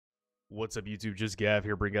What's up, YouTube? JustGav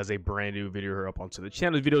here, bringing you guys a brand new video here up onto the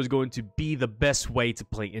channel. This video is going to be the best way to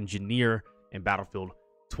play Engineer in Battlefield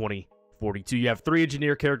 2042. You have 3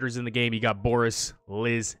 Engineer characters in the game. You got Boris,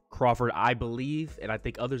 Liz, Crawford. I believe, and I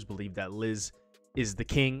think others believe, that Liz is the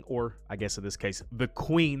king, or I guess in this case, the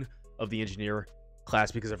queen of the Engineer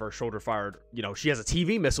class because of her shoulder-fired, she has a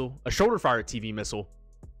TV missile, a shoulder-fired TV missile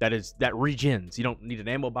that regens. You don't need an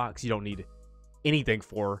ammo box. You don't need anything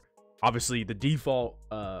for her. Obviously, the default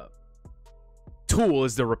tool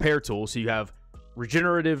is the repair tool, so you have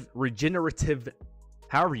regenerative,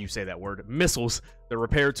 however you say that word, missiles, the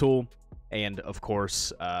repair tool, and of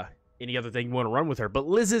course any other thing you want to run with her. But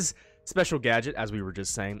Liz's special gadget, as we were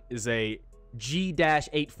just saying, is a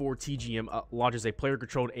G-84 TGM, launches a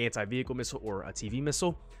player-controlled anti-vehicle missile or a TV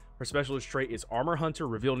missile. Her specialist trait is Armor Hunter,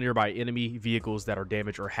 reveal nearby enemy vehicles that are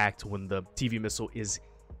damaged or hacked when the TV missile is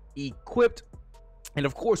equipped. And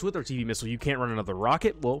of course, with our TV missile, you can't run another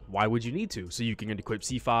rocket. Well, why would you need to? So you can equip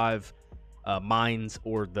C5, mines,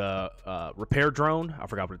 or the repair drone. I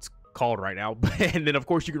forgot what it's called right now. And then, of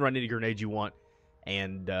course, you can run any grenade you want.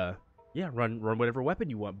 And, yeah, run whatever weapon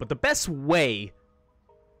you want. But the best way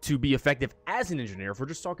to be effective as an engineer, if we're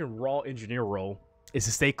just talking raw engineer role, is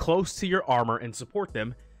to stay close to your armor and support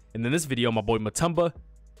them. And in this video, my boy Matumba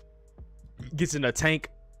gets in a tank.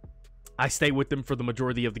 I stay with them for the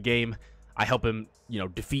majority of the game. I help him,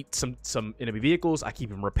 defeat some enemy vehicles. I keep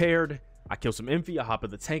him repaired. I kill some infi. I hop in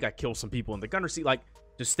the tank. I kill some people in the gunner seat. Like,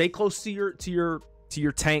 just stay close to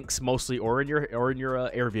your tanks mostly, or in your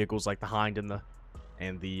air vehicles like the Hind and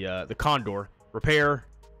the Condor. Repair,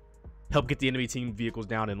 help get the enemy team vehicles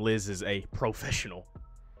down, and Liz is a professional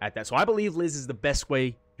at that. So I believe Liz is the best way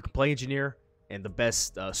you can play engineer and the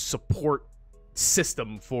best support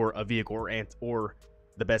system for a vehicle, or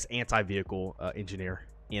the best anti-vehicle engineer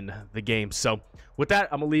in the game. So with that,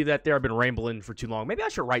 I'm gonna leave that there. I've been rambling for too long. Maybe I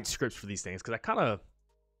should write scripts for these things, because I kind of...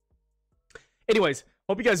 Anyways,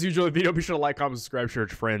 hope you guys enjoyed the video. Be sure to like, comment, subscribe, share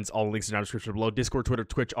with your friends. All the links in the description below. Discord, Twitter,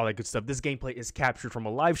 Twitch, all that good stuff. This gameplay is captured from a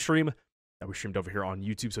live stream that we streamed over here on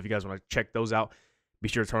YouTube. So if you guys want to check those out, be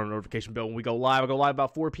sure to turn on the notification bell when we go live. I go live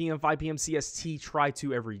about 4 p.m., 5 p.m. CST. Try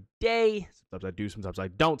to every day. Sometimes I do, sometimes I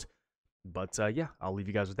don't. But yeah, I'll leave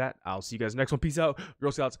you guys with that. I'll see you guys next one. Peace out,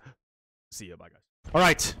 Girl Scouts. See ya. Bye, guys. All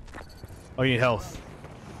right. Oh, you need health.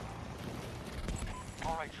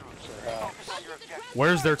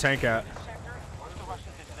 Where's their tank at?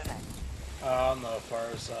 On the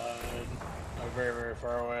far side. Very, very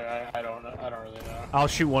far away. I don't know. I don't really know. I'll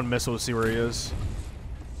shoot one missile to see where he is.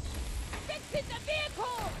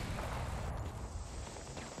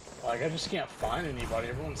 Like, I just can't find anybody.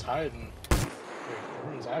 Everyone's hiding. Like,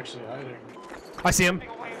 everyone's actually hiding. I see him.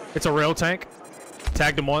 It's a rail tank.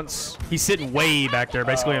 Tagged him once. He's sitting way back there,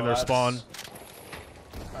 basically in their spawn.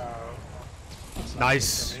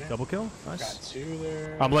 Nice. Double kill. Nice. Got 2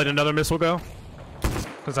 there. I'm letting another missile go,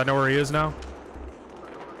 because I know where he is now.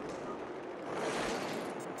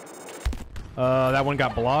 That one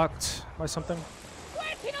got blocked by something.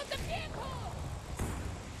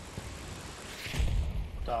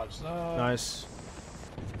 Dodge that. Nice.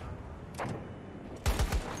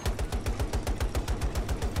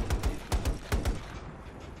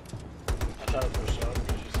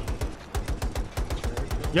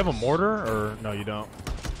 You have a mortar, or no, you don't?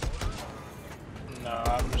 No,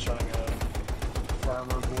 I'm just running a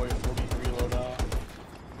farmer boy 40 reload out.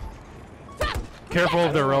 Careful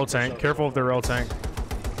of their rail tank. Careful of their rail tank.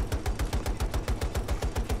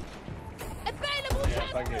 Yeah,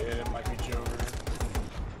 if I get hit, it might be Joker.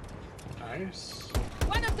 Nice.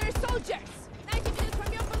 One of their soldiers. 90 minutes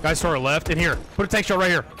from your position. Guys to our left. In here. Put a tank shell right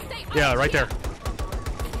here. Yeah, right there.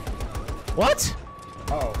 What?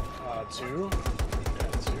 Oh, 2?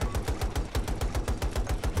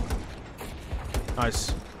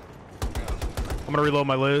 Nice. I'm gonna reload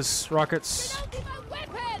my Liz rockets.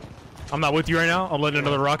 I'm not with you right now. I'm letting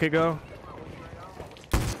another rocket go.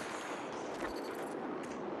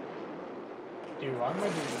 Dude, why am I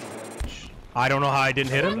doing damage? I don't know how I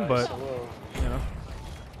didn't hit him, but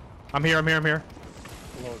I'm here. I'm here.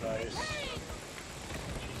 Low dice.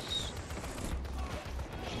 Jeez.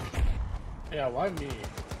 Yeah, why me?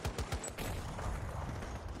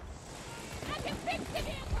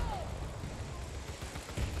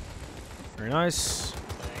 Very nice.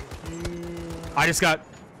 Thank you. I just got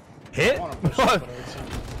hit. I wanna push up,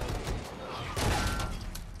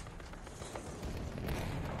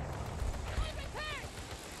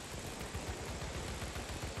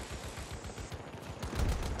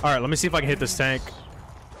 All right, let me see if I can hit this tank.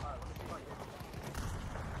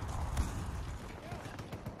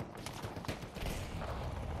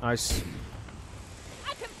 Nice.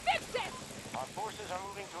 I can fix it. Our forces are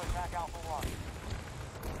moving to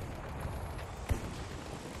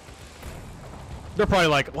They're probably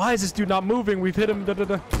like, why is this dude not moving? We've hit him,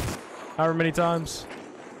 however many times.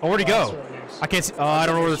 Oh, where'd he go? I can't see. I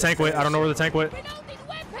don't know where the tank went. I don't know where the tank went. Reloading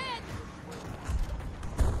weapon.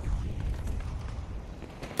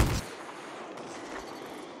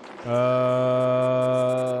 I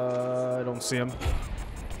don't see him.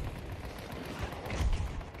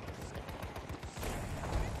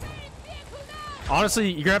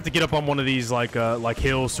 Honestly, you're gonna have to get up on one of these like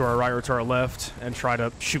hills to our right or to our left and try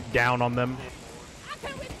to shoot down on them. I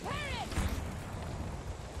can repair it.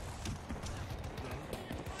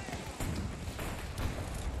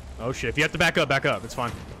 Oh shit! If you have to back up, back up. It's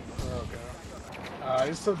fine. Okay.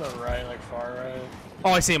 He's to the right, like far right.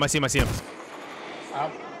 Oh, I see him. I see him. I see him.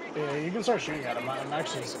 Yeah, you can start shooting at him. I'm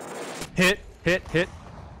actually. Hit.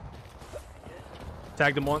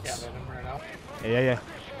 Tagged him once. Yeah, let him right out. Yeah.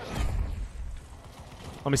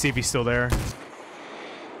 Let me see if he's still there.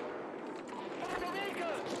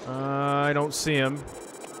 I don't see him.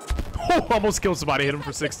 Oh, almost killed somebody. Hit him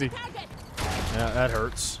for 60. Target. Yeah, that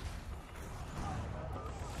hurts.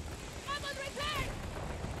 I'm on repair.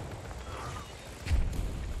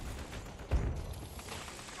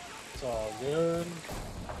 It's all good.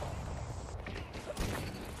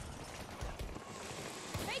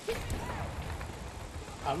 Make it.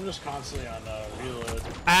 I'm just constantly on reload.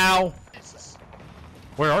 Ow!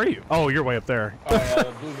 Where are you? Oh, you're way up there. Oh yeah,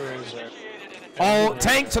 the blueberries are. Oh,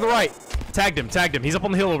 tank to the right. Tagged him. He's up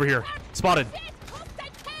on the hill over here. Spotted.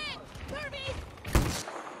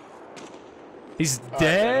 He's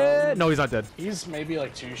dead. No, he's not dead. He's maybe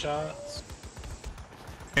like 2 shots.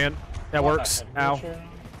 And that works. Ow.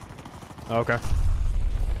 Okay.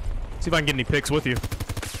 See if I can get any picks with you.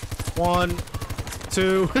 1,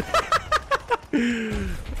 2.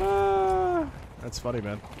 That's funny,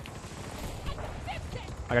 man.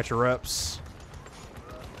 I got your reps.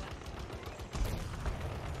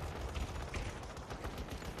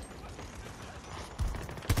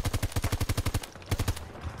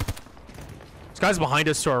 This guy's behind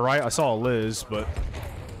us to our right. I saw a Liz, but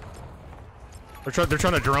they're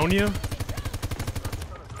trying to drone you. I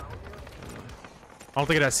don't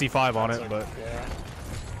think it has C5 on it, but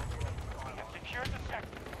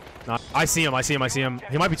no, I see him.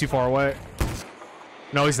 He might be too far away.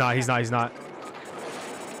 No, he's not.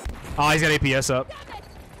 Oh, he's got APS up.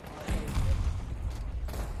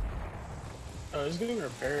 Oh, he's getting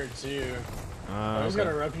repaired too. He's Okay. got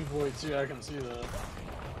a reppy boy too. I can see that.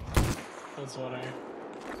 That's funny.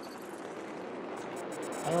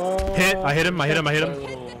 Hit! I hit him.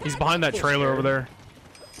 He's behind that trailer over there.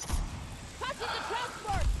 Passing the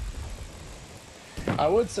transport. I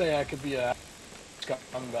would say I could be a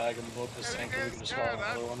scumbag and blow up this tank and we can just follow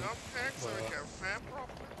another one.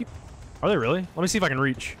 Are they really? Let me see if I can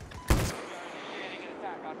reach.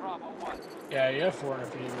 Yeah, you have 4 in a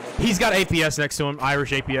few. He's got APS next to him.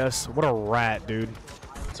 Irish APS. What a rat, dude.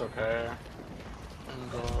 It's okay.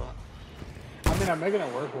 And, I mean, I'm making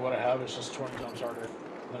it work, but what I have is just 20 times harder.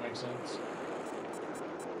 That makes sense.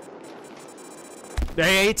 The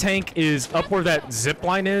AA tank is up where that zip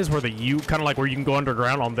line is, where the U, kind of like where you can go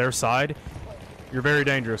underground on their side. You're very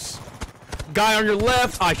dangerous. Guy on your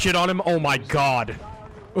left. I shit on him. Oh my god.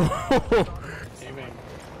 Aiming.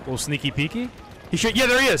 Little sneaky peeky. He shit. Yeah,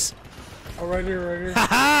 there he is. Oh, right here.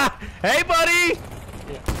 Haha! Hey, buddy!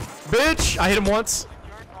 Yeah. Bitch! I hit him once.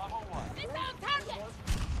 Missile target.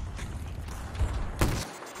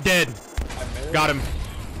 Dead. I missed. Got him.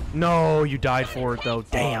 No, you died for it though.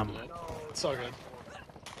 Damn. It's all good.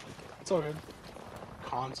 It's all good.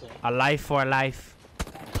 Content. A life for a life.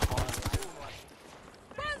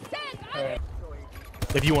 Hey,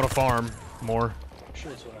 If you want to farm more.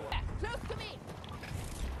 sure it's whatever. Close to me.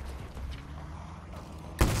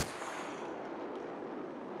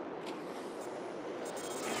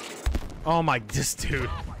 Oh my, this dude.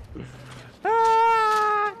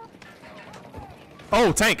 Ah!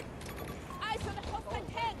 Oh, tank. Eyes on the hostile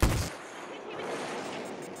tank.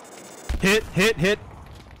 Hit. Right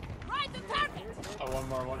the target. Oh,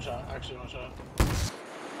 one shot. Actually, one shot.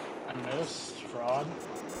 I missed. Fraud.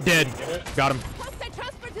 Dead. Get it? Got him. Hostile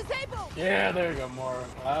transport disabled. Yeah, there you go. More.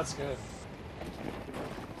 That's good.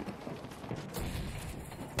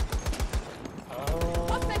 Oh.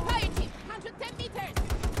 Hostile fire team. 110 meters.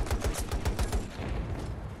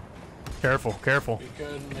 Careful. We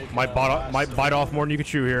could make Might bite off more than you could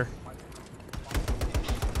chew here.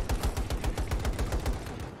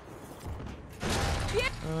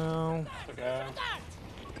 Oh. Okay.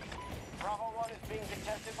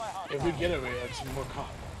 If we get it, we have some more.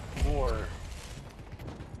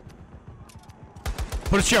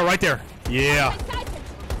 Put a shell right there. Yeah. Excited.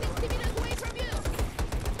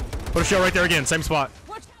 Put a shell right there again. Same spot.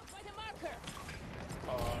 Watch out by the marker.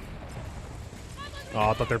 Oh,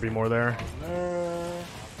 I thought there'd be more there. There.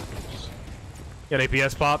 Got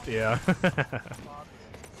APS popped? Yeah.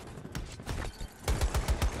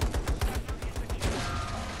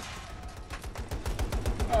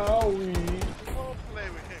 Oh,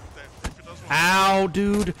 Ow,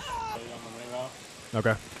 dude.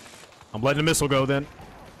 Okay. I'm letting the missile go then.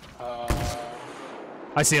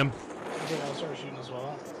 I see him. I think I'll start shooting as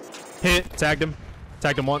well. Hit. Tagged him.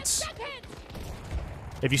 Tagged him once.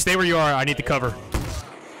 If you stay where you are, I need the cover.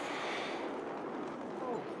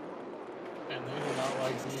 And they do not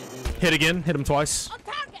like me, do they? Hit again. Hit him twice. On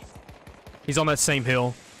target. He's on that same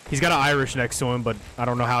hill. He's got an Irish next to him, but I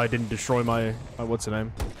don't know how it didn't destroy my what's the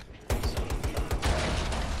name?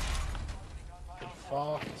 Good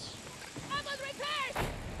Fox. I'm on repairs.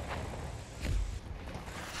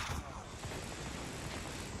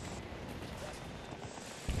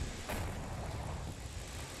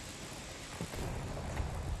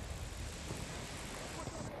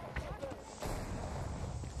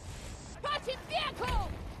 Patching vehicle.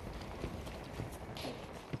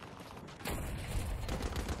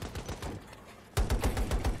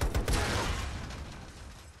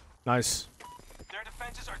 Nice. Their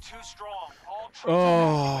defenses are too strong. All troops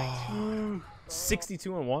Oh.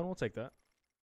 62-1. We'll take that.